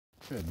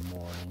Good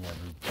morning,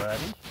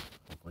 everybody.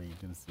 Hopefully you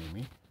can see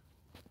me.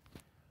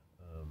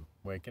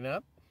 Waking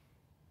up,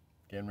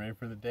 getting ready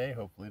for the day.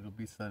 Hopefully it'll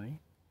be sunny.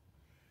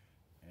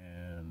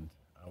 And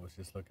I was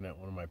just looking at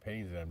one of my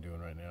paintings that I'm doing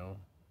right now,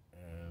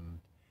 and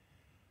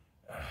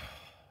I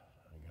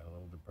got a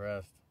little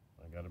depressed.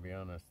 I got to be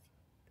honest.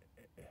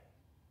 It's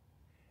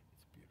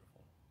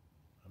beautiful.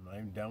 I'm not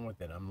even done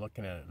with it. I'm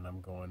looking at it and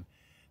I'm going,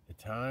 the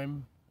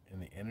time and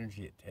the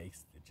energy it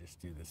takes to just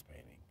do this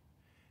painting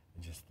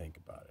and just think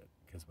about it.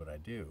 Because what I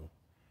do,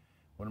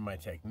 one of my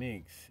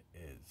techniques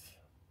is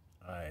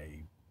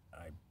I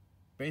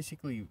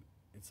basically,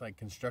 it's like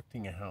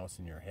constructing a house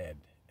in your head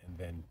and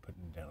then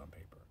putting it down on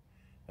paper.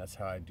 That's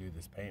how I do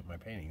my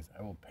paintings.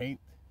 I will paint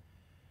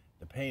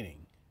the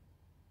painting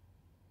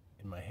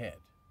in my head.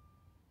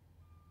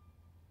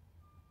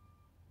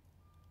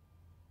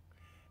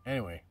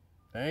 Anyway,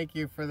 thank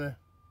you for the,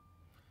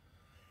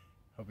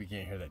 hope you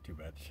can't hear that too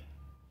much.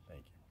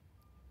 Thank you.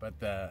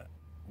 But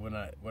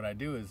what I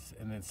do is,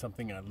 and it's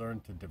something I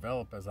learned to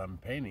develop as I'm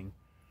painting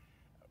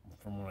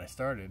from when I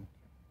started,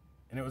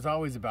 and it was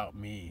always about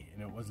me,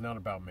 and it was not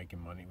about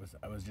making money.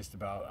 I was just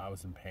about, I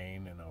was in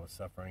pain and I was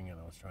suffering and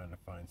I was trying to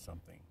find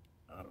something.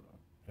 I don't know.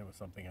 It was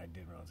something I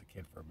did when I was a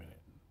kid for a minute.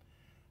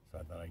 So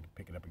I thought I could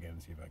pick it up again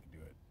and see if I could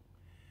do it.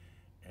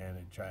 And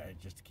it tried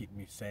just to keep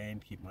me sane,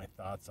 to keep my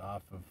thoughts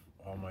off of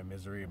all my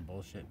misery and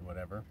bullshit and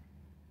whatever.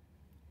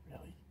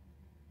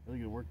 Really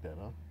gonna work that,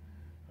 huh?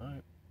 All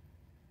right.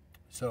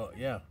 So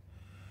yeah.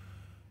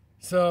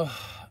 So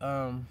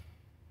I'm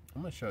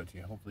gonna show it to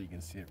you. Hopefully you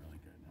can see it really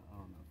good. Now, I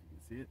don't know if you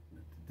can see it.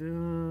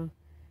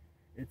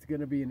 It's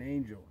gonna be an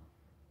angel.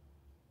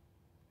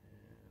 And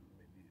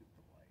maybe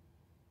the light.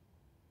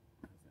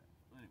 How's that?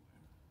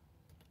 Anyway,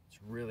 it's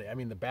really, I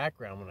mean, the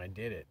background when I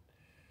did it.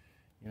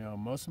 You know,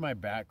 most of my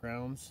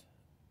backgrounds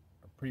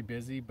are pretty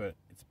busy, but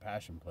it's a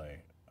passion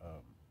play.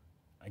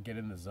 I get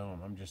in the zone.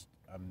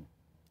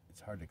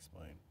 It's hard to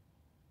explain.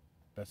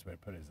 Best way to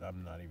put it is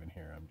I'm not even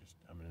here.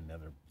 I'm in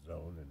another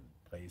zone and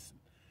place,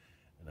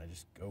 and I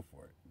just go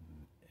for it,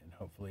 and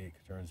hopefully it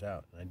turns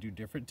out. And I do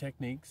different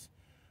techniques.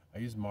 I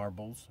use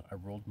marbles. I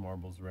rolled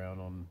marbles around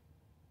on,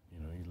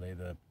 you know, you lay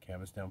the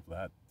canvas down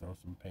flat, throw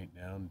some paint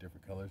down,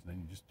 different colors, and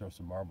then you just throw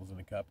some marbles in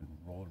a cup and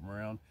roll them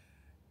around.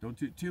 Don't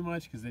do it too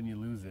much because then you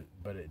lose it,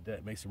 but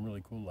it makes them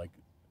really cool. Like,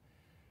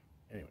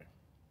 anyway,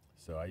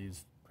 so I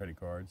use credit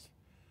cards.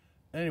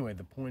 Anyway,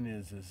 the point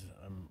is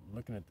I'm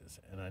looking at this,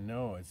 and I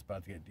know it's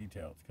about to get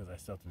detailed because I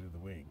still have to do the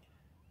wing.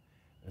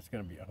 It's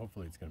going to be,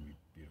 hopefully it's going to be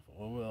beautiful.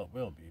 Well, it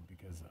will be,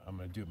 because I'm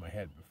going to do it in my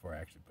head before I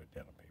actually put it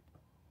down on paper.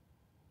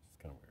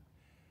 It's kind of weird.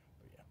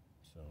 But yeah,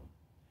 so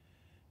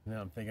now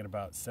I'm thinking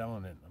about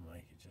selling it, and I'm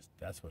like,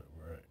 that's where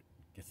it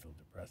gets a little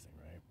depressing,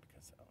 right?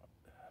 Because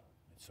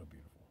it's so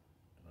beautiful.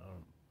 And I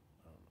don't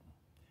know.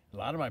 A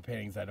lot of my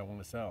paintings I don't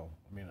want to sell.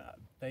 I mean,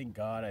 thank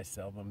God I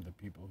sell them to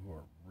people who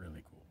are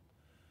really cool.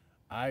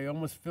 I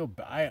almost feel,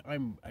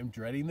 I'm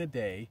dreading the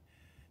day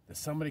that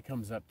somebody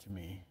comes up to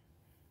me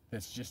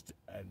that's just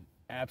an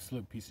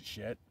absolute piece of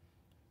shit,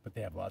 but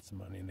they have lots of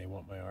money and they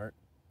want my art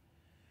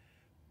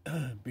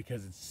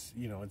because it's,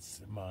 you know,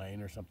 it's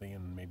mine or something,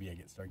 and maybe I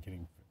start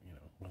getting, you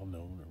know, well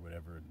known or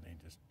whatever, and they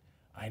just,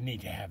 I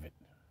need to have it.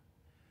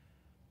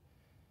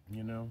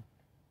 You know,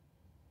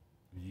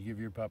 would you give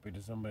your puppy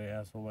to somebody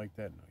asshole like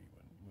that? No, you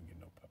wouldn't. You wouldn't get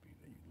no puppy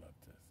that you love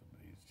to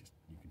somebody who's just,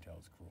 you can tell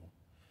is cruel.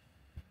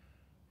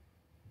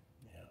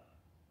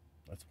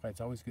 That's why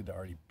it's always good to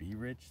already be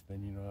rich.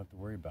 Then you don't have to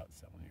worry about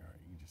selling your art.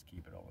 You can just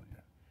keep it all in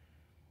there.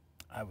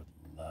 I would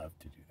love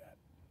to do that.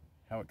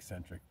 How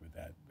eccentric would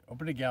that be?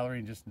 Open a gallery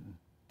and just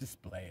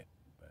display it.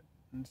 But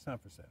it's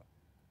not for sale.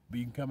 But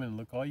you can come in and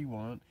look all you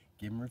want.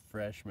 Give them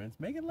refreshments.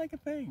 Make it like a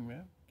thing,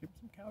 man. Give them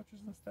some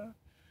couches and stuff.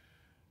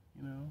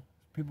 You know,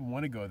 people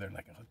want to go there.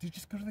 Like, oh, dude,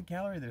 just go to the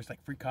gallery. There's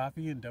like free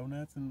coffee and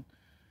donuts and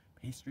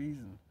pastries,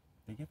 and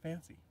they get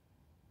fancy.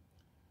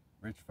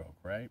 Rich folk,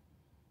 right?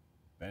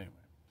 But anyway.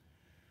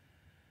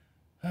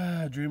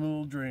 Dream a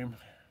little dream.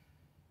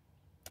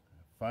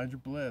 Find your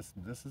bliss.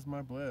 This is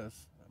my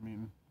bliss. I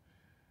mean,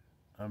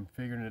 I'm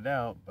figuring it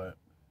out, but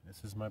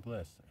this is my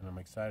bliss, and I'm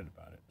excited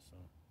about it. So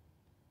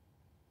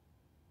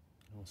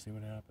we'll see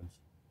what happens.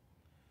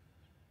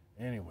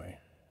 Anyway,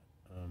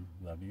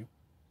 love you.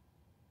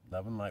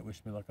 Love and light.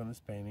 Wish me luck on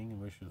this painting, and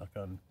wish you luck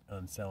on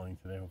selling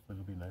today. Hopefully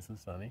it'll be nice and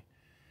sunny.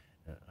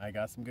 I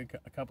got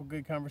a couple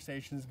good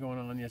conversations going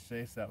on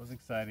yesterday, so that was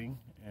exciting,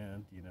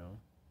 and you know.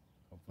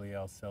 Hopefully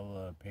I'll sell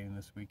a painting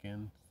this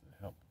weekend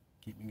to help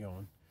keep me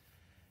going.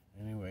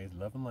 Anyways,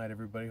 love and light,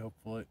 everybody.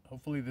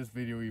 Hopefully this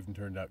video even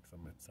turned out, because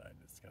I'm inside.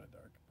 It's kind of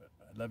dark. But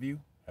I love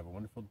you. Have a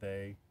wonderful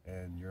day.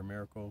 And you're a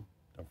miracle.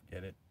 Don't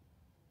forget it.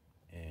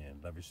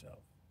 And love yourself,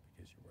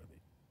 because you're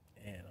worthy.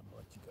 And I'm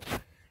going to let you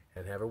go.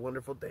 And have a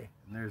wonderful day.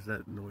 And there's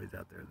that noise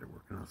out there. They're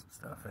working on some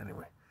stuff.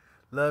 Anyway,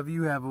 love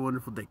you. Have a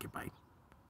wonderful day. Goodbye.